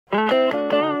How's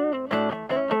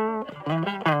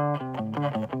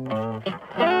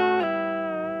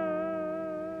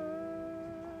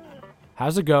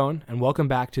it going? And welcome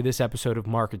back to this episode of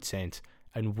Market Saints.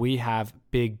 And we have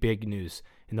big news.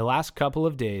 In the last couple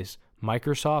of days,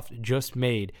 Microsoft just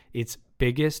made its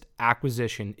biggest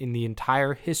acquisition in the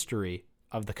entire history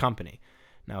of the company.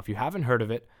 Now, if you haven't heard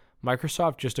of it,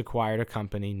 Microsoft just acquired a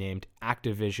company named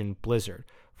Activision Blizzard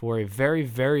for a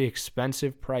very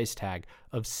expensive price tag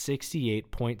of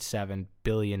 $68.7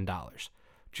 billion.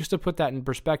 Just to put that in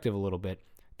perspective a little bit,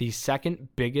 the second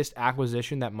biggest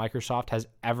acquisition that Microsoft has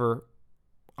ever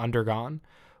undergone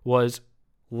was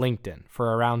LinkedIn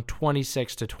for around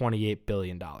 $26 to $28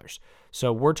 billion.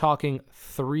 So we're talking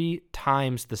 3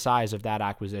 times the size of that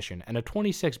acquisition. And a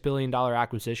 $26 billion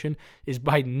acquisition is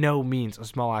by no means a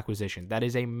small acquisition. That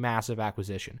is a massive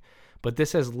acquisition. But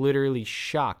this has literally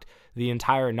shocked the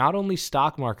entire, not only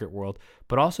stock market world,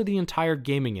 but also the entire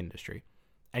gaming industry.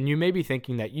 And you may be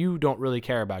thinking that you don't really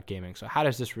care about gaming, so how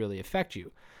does this really affect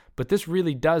you? But this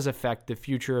really does affect the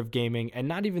future of gaming, and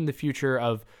not even the future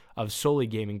of solely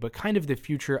gaming, but kind of the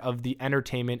future of the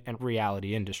entertainment and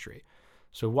reality industry.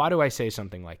 So why do I say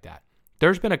something like that?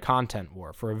 There's been a content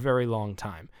war for a very long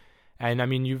time. And I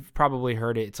mean, you've probably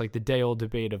heard it. It's like the day-old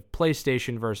debate of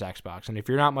PlayStation versus Xbox. And if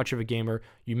you're not much of a gamer,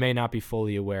 you may not be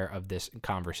fully aware of this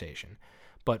conversation.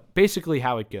 But basically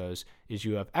how it goes is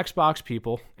you have Xbox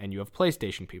people and you have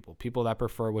PlayStation people that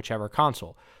prefer whichever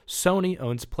console. Sony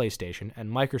owns PlayStation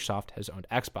and Microsoft has owned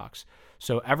Xbox.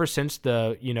 So ever since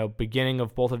the, beginning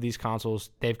of both of these consoles,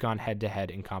 they've gone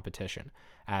head-to-head in competition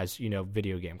as,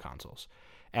 video game consoles.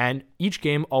 And each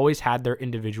game always had their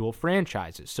individual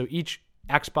franchises. So each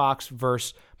Xbox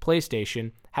versus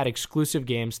PlayStation had exclusive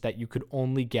games that you could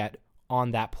only get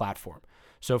on that platform.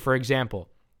 So for example,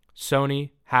 Sony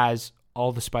has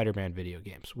all the Spider-Man video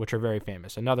games, which are very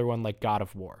famous. Another one like God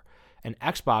of War. And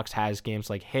Xbox has games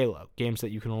like Halo, games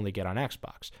that you can only get on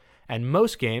Xbox. And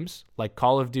most games, like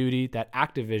Call of Duty that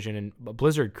Activision and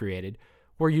Blizzard created,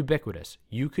 were ubiquitous.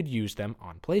 You could use them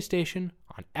on PlayStation,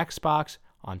 on Xbox,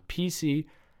 on PC,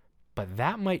 but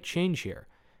that might change here.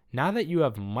 Now that you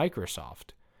have Microsoft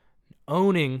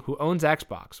who owns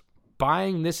Xbox,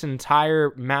 buying this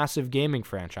entire massive gaming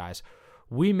franchise,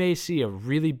 we may see a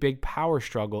really big power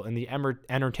struggle in the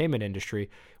entertainment industry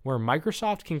where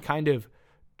Microsoft can kind of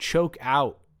choke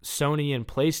out Sony and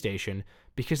PlayStation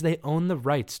because they own the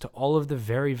rights to all of the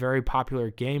very popular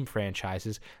game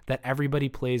franchises that everybody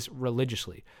plays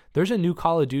religiously. There's a new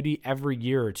Call of Duty every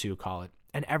year or two, call it,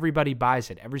 and everybody buys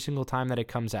it every single time that it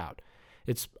comes out.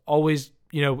 It's always,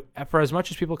 for as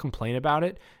much as people complain about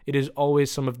it, it is always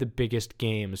some of the biggest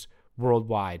games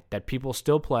worldwide that people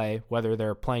still play, whether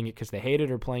they're playing it because they hate it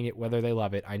or playing it whether they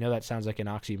love it. I know that sounds like an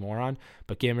oxymoron,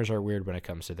 but gamers are weird when it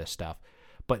comes to this stuff.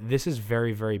 But this is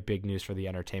very big news for the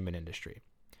entertainment industry.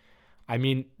 I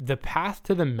mean, the path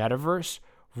to the metaverse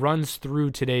runs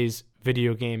through today's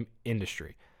video game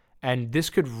industry. And this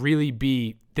could really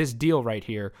be, this deal right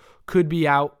here could be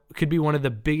one of the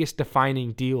biggest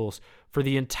defining deals for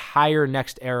the entire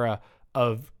next era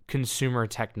of consumer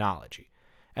technology.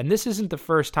 And this isn't the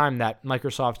first time that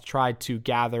Microsoft tried to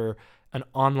gather an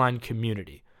online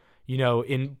community.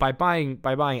 By buying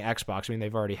Xbox, I mean,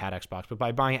 they've already had Xbox, but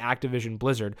by buying Activision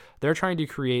Blizzard, they're trying to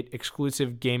create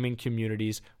exclusive gaming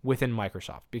communities within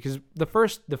Microsoft. Because the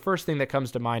first thing that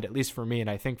comes to mind, at least for me, and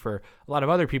I think for a lot of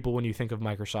other people when you think of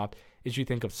Microsoft, is you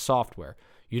think of software.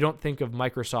 You don't think of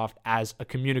Microsoft as a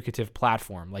communicative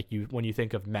platform when you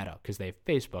think of Meta, because they have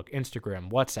Facebook,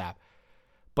 Instagram, WhatsApp.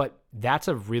 But that's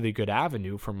a really good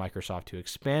avenue for Microsoft to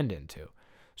expand into.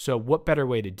 So what better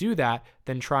way to do that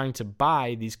than trying to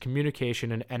buy these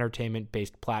communication and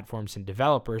entertainment-based platforms and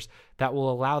developers that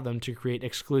will allow them to create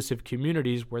exclusive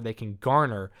communities where they can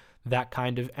garner that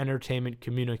kind of entertainment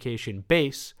communication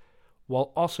base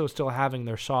while also still having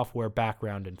their software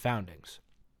background and foundings.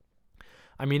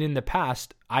 I mean, in the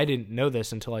past, I didn't know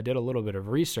this until I did a little bit of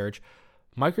research,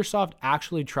 Microsoft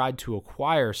actually tried to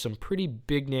acquire some pretty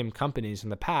big-name companies in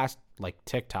the past, like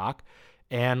TikTok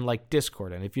and like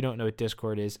Discord. And if you don't know what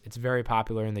Discord is, it's very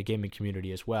popular in the gaming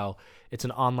community as well. It's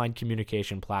an online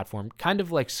communication platform, kind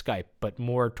of like Skype, but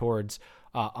more towards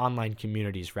online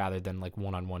communities rather than like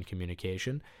one-on-one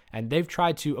communication. And they've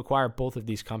tried to acquire both of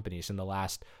these companies in the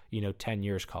last, 10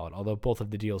 years, call it. Although both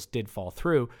of the deals did fall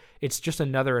through, it's just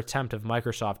another attempt of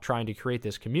Microsoft trying to create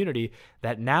this community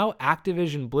that now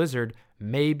Activision Blizzard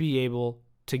may be able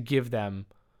to give them,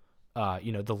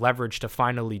 the leverage to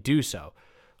finally do so.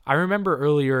 I remember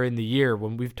earlier in the year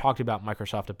when we've talked about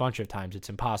Microsoft a bunch of times, it's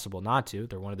impossible not to.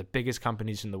 They're one of the biggest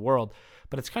companies in the world,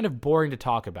 but it's kind of boring to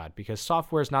talk about because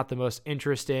software is not the most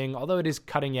interesting, although it is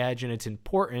cutting edge and it's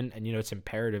important and, it's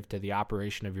imperative to the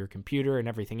operation of your computer and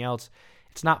everything else.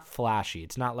 It's not flashy.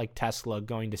 It's not like Tesla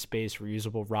going to space,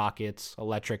 reusable rockets,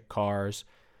 electric cars.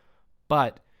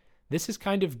 But this is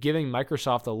kind of giving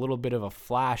Microsoft a little bit of a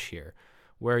flash here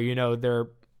where, they're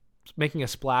making a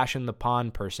splash in the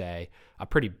pond per se, a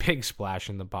pretty big splash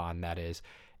in the pond, that is.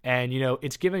 And,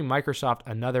 it's giving Microsoft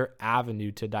another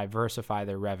avenue to diversify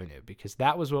their revenue because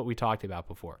that was what we talked about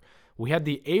before. We had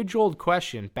the age-old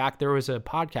question back. There was a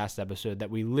podcast episode that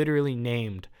we literally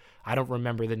named, I don't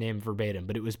remember the name verbatim,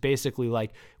 but it was basically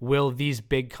like, will these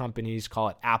big companies, call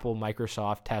it Apple,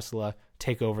 Microsoft, Tesla,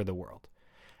 take over the world?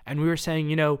 And we were saying,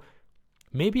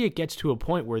 maybe it gets to a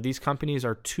point where these companies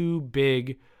are too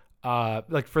big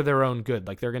like for their own good,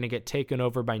 like they're going to get taken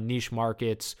over by niche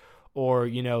markets, or,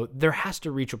 there has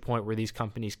to reach a point where these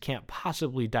companies can't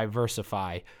possibly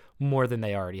diversify more than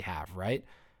they already have, right?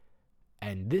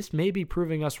 And this may be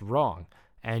proving us wrong.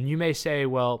 And you may say,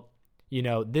 well,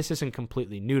 this isn't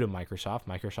completely new to Microsoft.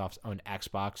 Microsoft's owned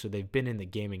Xbox, so they've been in the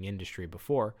gaming industry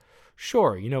before.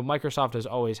 Sure, Microsoft has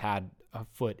always had a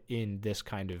foot in this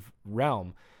kind of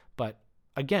realm, but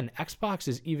again, Xbox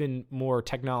is even more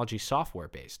technology software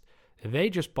based.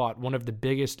 They just bought one of the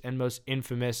biggest and most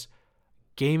infamous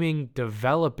gaming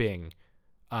developing,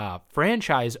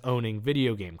 franchise owning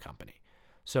video game company.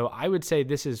 So I would say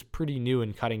this is pretty new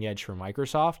and cutting edge for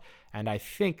Microsoft. And I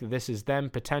think this is them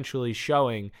potentially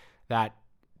showing that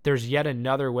there's yet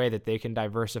another way that they can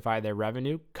diversify their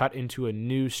revenue, cut into a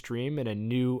new stream and a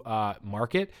new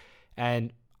market.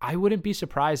 And I wouldn't be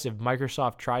surprised if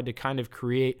Microsoft tried to kind of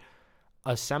create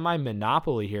a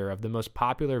semi-monopoly here of the most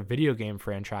popular video game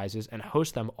franchises and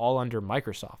host them all under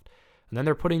Microsoft. And then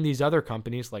they're putting these other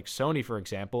companies like Sony, for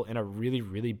example, in a really,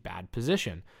 really bad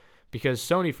position because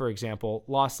Sony, for example,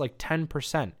 lost like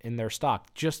 10% in their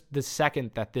stock just the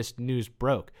second that this news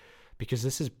broke, because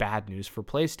this is bad news for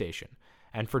PlayStation.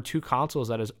 And for two consoles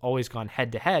that has always gone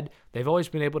head to head, they've always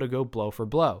been able to go blow for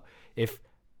blow. If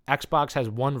Xbox has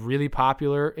one really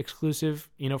popular exclusive,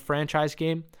 franchise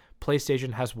game,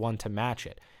 PlayStation has one to match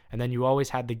it. And then you always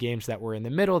had the games that were in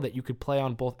the middle that you could play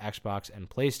on both Xbox and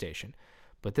PlayStation.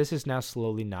 But this is now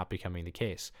slowly not becoming the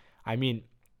case. I mean,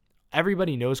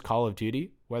 everybody knows Call of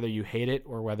Duty, whether you hate it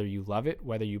or whether you love it,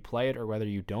 whether you play it or whether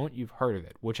you don't, you've heard of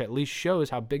it, which at least shows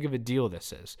how big of a deal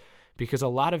this is. Because a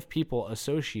lot of people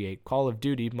associate Call of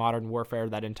Duty, Modern Warfare,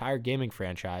 that entire gaming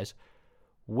franchise,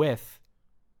 with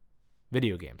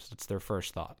video games. It's their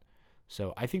first thought.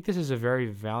 So I think this is a very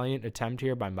valiant attempt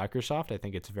here by Microsoft. I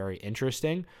think it's very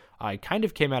interesting. It kind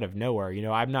of came out of nowhere.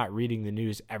 I'm not reading the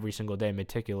news every single day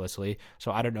meticulously,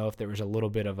 so I don't know if there was a little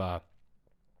bit of a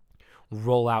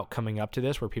rollout coming up to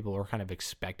this where people were kind of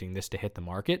expecting this to hit the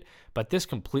market, but this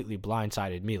completely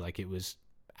blindsided me. Like, it was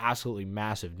absolutely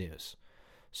massive news.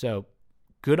 So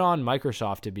good on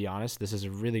Microsoft, to be honest. This is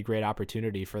a really great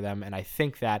opportunity for them, and I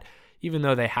think that even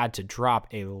though they had to drop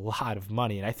a lot of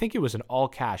money, and I think it was an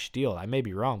all-cash deal. I may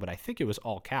be wrong, but I think it was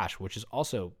all cash, which is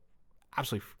also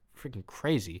absolutely freaking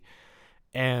crazy.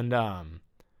 And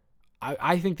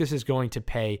I think this is going to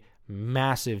pay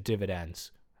massive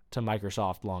dividends to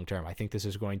Microsoft long-term. I think this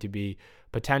is going to be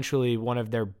potentially one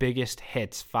of their biggest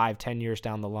hits 5-10 years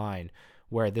down the line,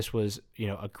 where this was,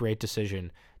 a great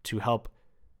decision to help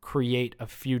create a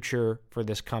future for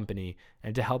this company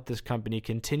and to help this company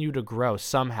continue to grow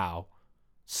somehow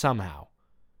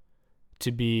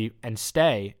to be and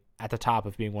stay at the top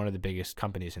of being one of the biggest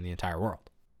companies in the entire world.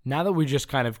 Now that we just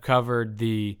kind of covered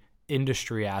the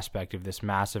industry aspect of this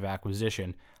massive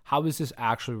acquisition, how is this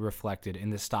actually reflected in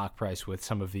the stock price with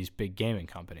some of these big gaming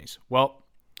companies? Well,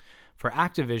 for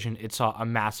Activision, it saw a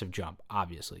massive jump,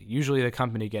 obviously. Usually the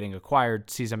company getting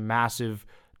acquired sees a massive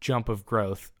jump of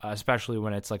growth, especially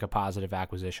when it's like a positive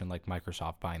acquisition like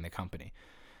Microsoft buying the company.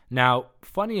 Now,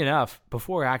 funny enough,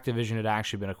 before Activision had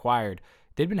actually been acquired,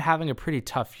 they'd been having a pretty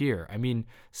tough year. I mean,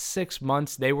 6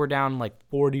 months, they were down like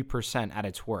 40% at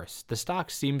its worst. The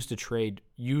stock seems to trade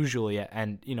usually,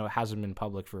 and it hasn't been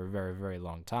public for a very, very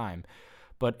long time,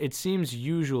 but it seems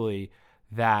usually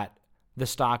that the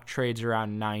stock trades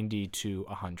around 90 to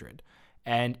 100.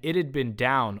 And it had been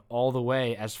down all the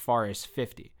way as far as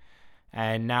 50.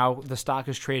 And now the stock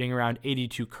is trading around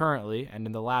 82 currently, and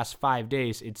in the last 5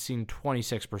 days, it's seen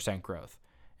 26% growth.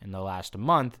 In the last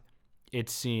month,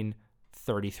 it's seen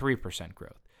 33%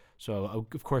 growth. So,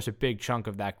 of course, a big chunk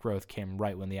of that growth came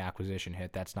right when the acquisition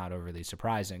hit. That's not overly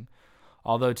surprising.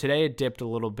 Although today it dipped a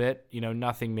little bit,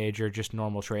 nothing major, just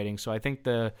normal trading. So I think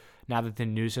now that the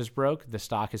news has broke, the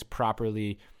stock has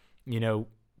properly,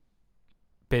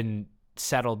 been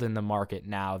settled in the market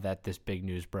now that this big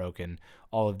news broke, and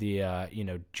all of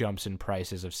the jumps in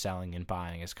prices of selling and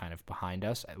buying is kind of behind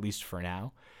us, at least for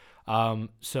now.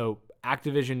 So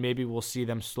Activision, maybe we'll see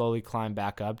them slowly climb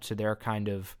back up to their kind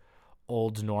of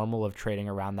old normal of trading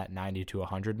around that 90 to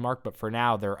 100 mark. But for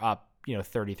now, they're up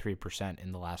 33%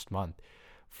 in the last month.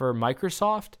 For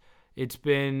Microsoft, it's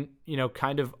been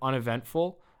kind of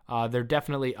uneventful. They're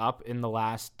definitely up in the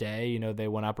last day. They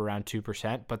went up around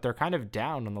 2%, but they're kind of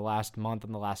down in the last month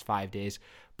and the last 5 days,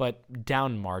 but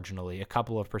down marginally, a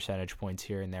couple of percentage points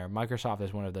here and there. Microsoft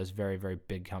is one of those very, very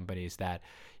big companies that,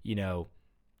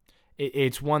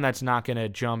 it's one that's not going to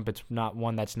jump. It's not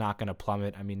one that's not going to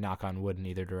plummet. I mean, knock on wood in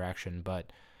either direction,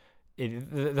 but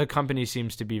the company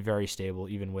seems to be very stable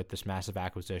even with this massive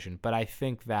acquisition. But I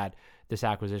think that this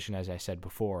acquisition, as I said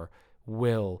before,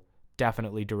 will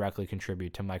definitely directly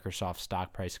contribute to Microsoft's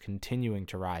stock price continuing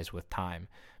to rise with time,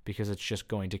 because it's just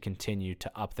going to continue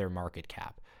to up their market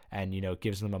cap, and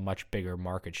gives them a much bigger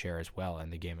market share as well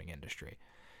in the gaming industry.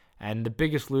 And the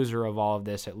biggest loser of all of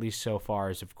this, at least so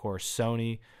far, is of course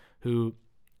Sony, who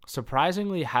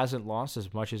surprisingly hasn't lost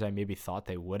as much as I maybe thought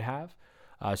they would have.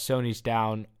 Sony's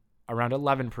down around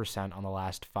 11% on the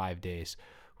last 5 days,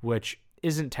 which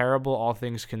isn't terrible, all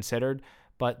things considered.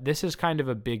 But this is kind of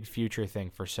a big future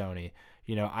thing for Sony.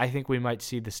 I think we might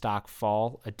see the stock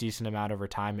fall a decent amount over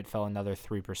time. It fell another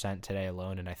 3% today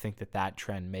alone, and I think that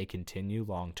trend may continue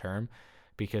long term,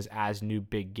 because as new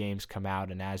big games come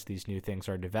out and as these new things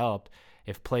are developed,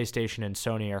 if PlayStation and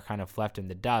Sony are kind of left in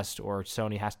the dust, or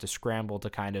Sony has to scramble to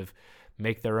kind of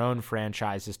make their own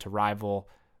franchises to rival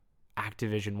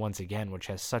Activision once again, which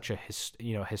has such a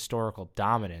historical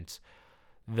dominance,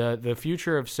 the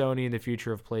future of Sony and the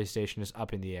future of PlayStation is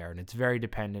up in the air, and it's very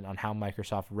dependent on how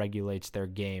Microsoft regulates their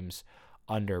games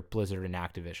under Blizzard and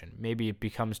Activision. Maybe it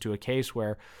becomes to a case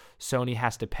where Sony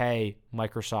has to pay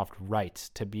Microsoft rights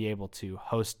to be able to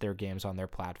host their games on their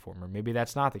platform, or maybe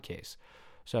that's not the case.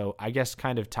 So I guess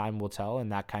kind of time will tell in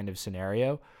that kind of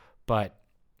scenario, but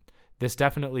this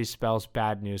definitely spells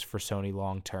bad news for Sony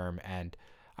long term, and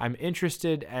I'm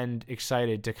interested and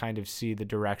excited to kind of see the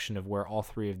direction of where all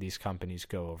three of these companies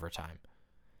go over time.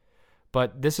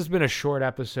 But this has been a short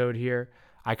episode here.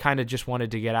 I kind of just wanted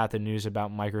to get out the news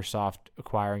about Microsoft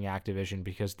acquiring Activision,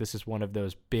 because this is one of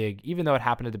those big, even though it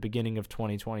happened at the beginning of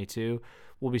 2022,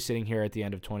 we'll be sitting here at the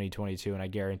end of 2022, and I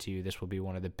guarantee you this will be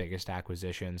one of the biggest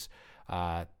acquisitions,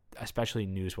 especially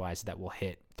news-wise, that will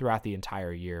hit throughout the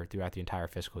entire year, throughout the entire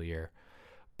fiscal year.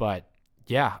 But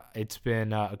yeah, it's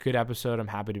been a good episode. I'm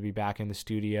happy to be back in the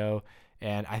studio,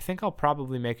 and I think I'll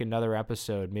probably make another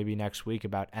episode maybe next week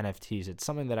about NFTs. It's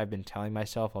something that I've been telling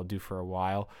myself I'll do for a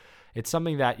while. It's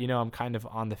something that, I'm kind of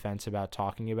on the fence about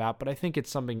talking about, but I think it's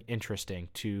something interesting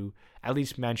to at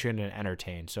least mention and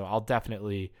entertain. So I'll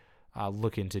definitely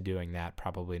look into doing that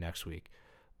probably next week.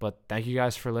 But thank you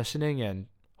guys for listening, and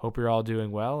hope you're all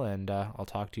doing well, and I'll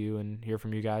talk to you and hear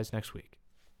from you guys next week.